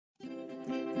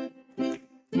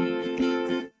Hello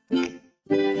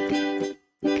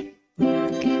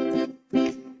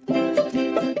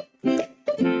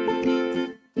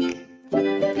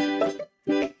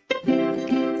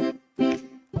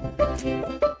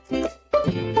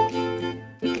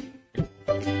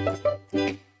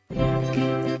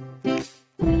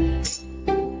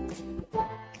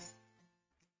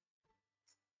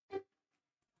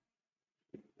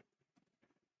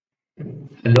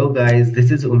guys,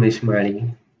 this is Umesh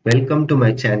Mari. Welcome to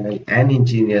my channel An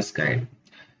Engineer's Guide.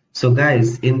 So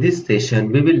guys, in this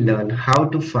session we will learn how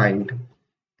to find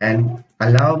and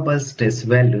allowable stress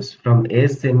values from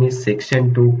ASME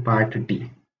section 2 part D.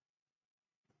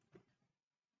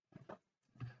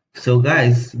 So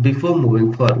guys, before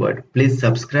moving forward, please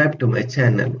subscribe to my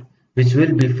channel, which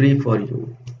will be free for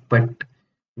you but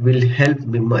will help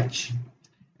me much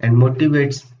and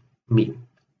motivates me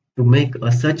to make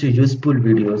such useful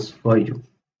videos for you.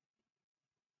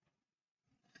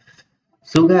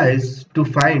 So guys, to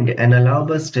find an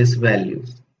allowable stress value,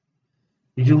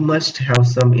 you must have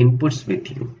some inputs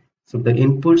with you. So the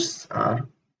inputs are,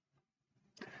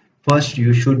 first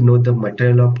you should know the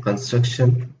material of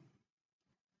construction.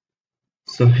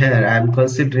 So here I am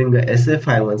considering a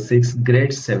SA516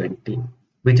 grade 70,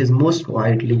 which is most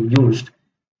widely used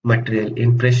material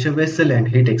in pressure vessel and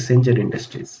heat exchanger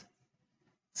industries.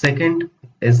 Second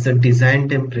is the design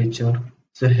temperature.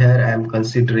 So here I am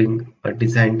considering a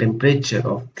design temperature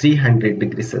of 300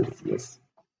 degrees Celsius.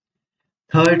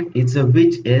 Third is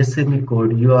which ASME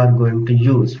code you are going to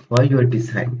use for your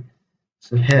design.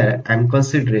 So here I am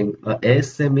considering a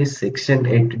ASME section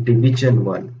 8 division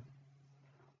 1.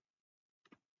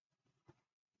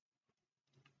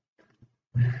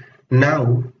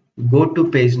 Now go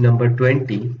to page number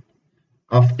 20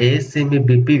 of ASME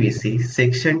BPVC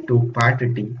section 2 part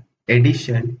D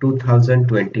edition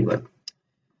 2021.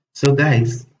 So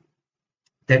guys,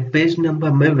 that page number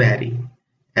may vary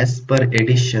as per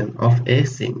edition of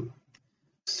ASME.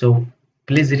 So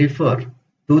please refer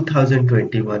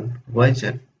 2021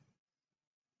 version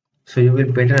so you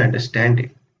will better understand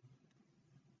it.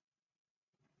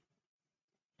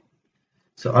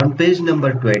 So on page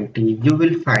number 20 you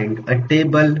will find a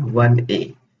table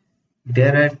 1A.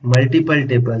 There are multiple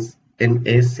tables in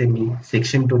ASME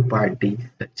section 2 part D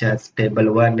such as table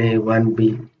 1A,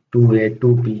 1B, 2A,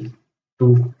 2B,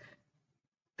 2,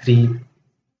 3.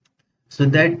 So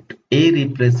that A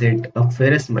represents a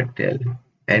ferrous material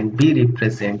and B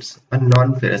represents a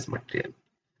non-ferrous material.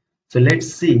 So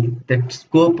let's see the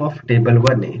scope of table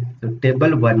 1A. So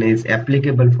table 1A is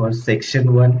applicable for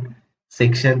section 1,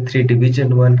 section 3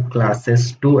 division 1,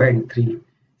 classes 2 and 3,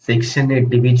 section 8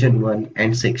 division 1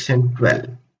 and section 12.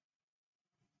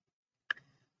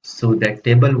 So that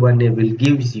table 1A will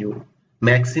give you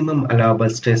maximum allowable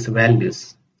stress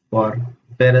values for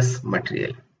ferrous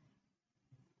material.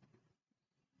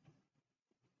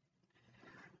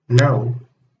 Now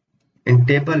in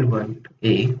table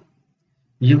 1A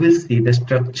you will see the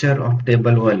structure of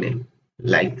table 1A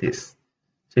like this,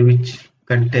 so which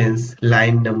contains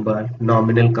line number,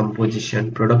 nominal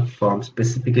composition, product form,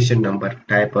 specification number,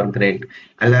 type or grade,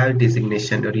 alloy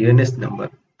designation or unit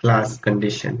number, class,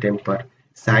 condition, temper,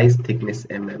 size, thickness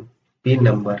mm, P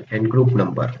number and group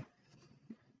number.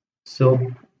 So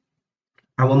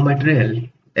our material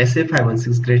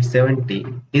SA516 grade 70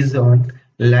 is on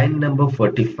line number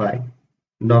 45.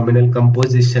 Nominal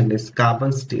composition is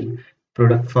carbon steel,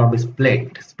 product form is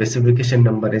plate, specification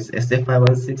number is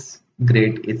SA516,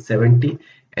 grade is 70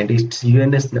 and its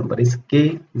UNS number is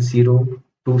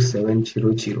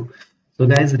K02700. So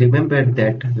guys, remember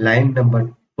that line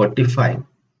number 45.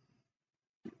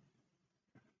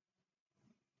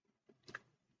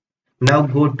 Now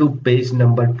go to page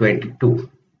number 22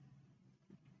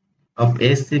 of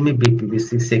ASME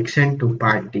BPVC section 2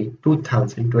 part D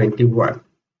 2021.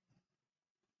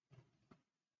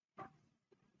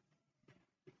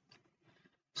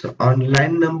 So on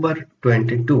line number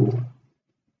 22,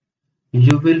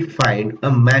 you will find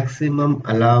a maximum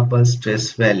allowable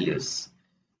stress values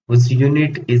whose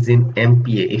unit is in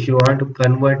MPa. If you want to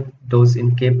convert those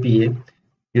in kPa,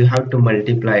 you have to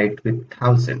multiply it with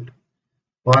 1000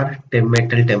 for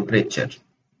metal temperature.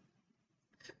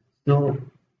 So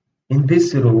in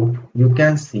this row, you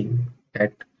can see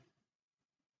that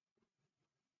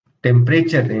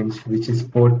temperature range, which is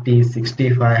 40,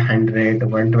 65, 100,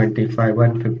 125,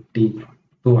 150,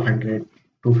 200,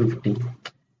 250,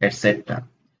 etc.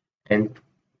 And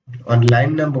on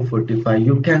line number 45,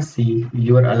 you can see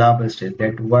your allowable stress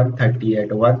that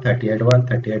 138, 138,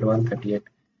 138, 138,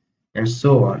 and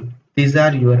so on. These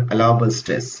are your allowable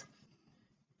stress.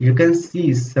 You can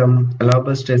see some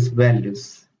allowable stress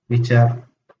values which are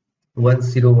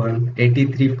 101,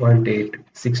 83.8,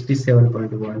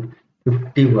 67.1,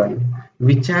 51,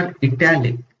 which are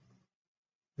italic,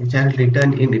 which are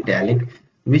written in italic,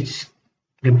 which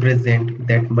represent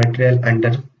that material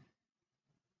under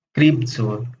creep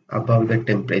zone above the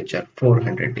temperature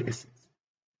 400 degrees.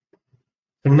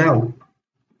 So now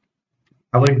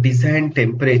our design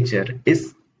temperature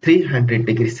is 300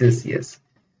 degrees Celsius.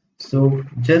 So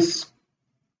just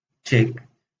check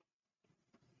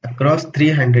across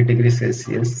 300 degrees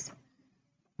Celsius,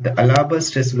 the allowable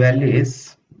stress value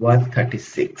is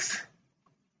 136.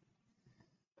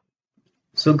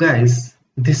 So guys,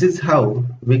 this is how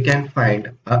we can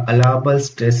find allowable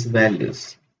stress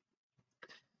values.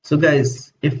 So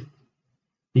guys, if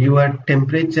your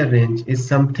temperature range is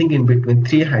something in between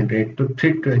 300 to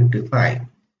 325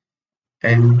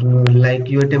 and like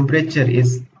your temperature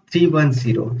is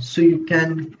 310, so you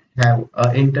can have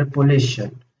an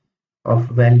interpolation of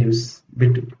values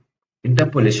between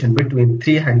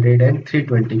 300 and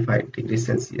 325 degrees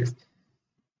Celsius.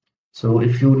 So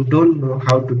if you don't know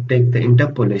how to take the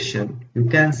interpolation, you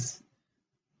can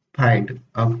find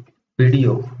a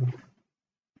video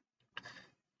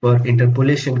for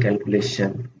interpolation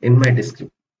calculation in my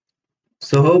description.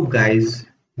 So hope guys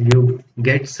you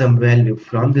get some value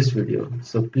from this video.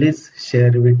 So please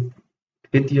share with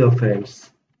your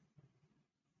friends.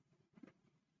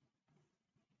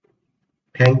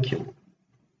 Thank you.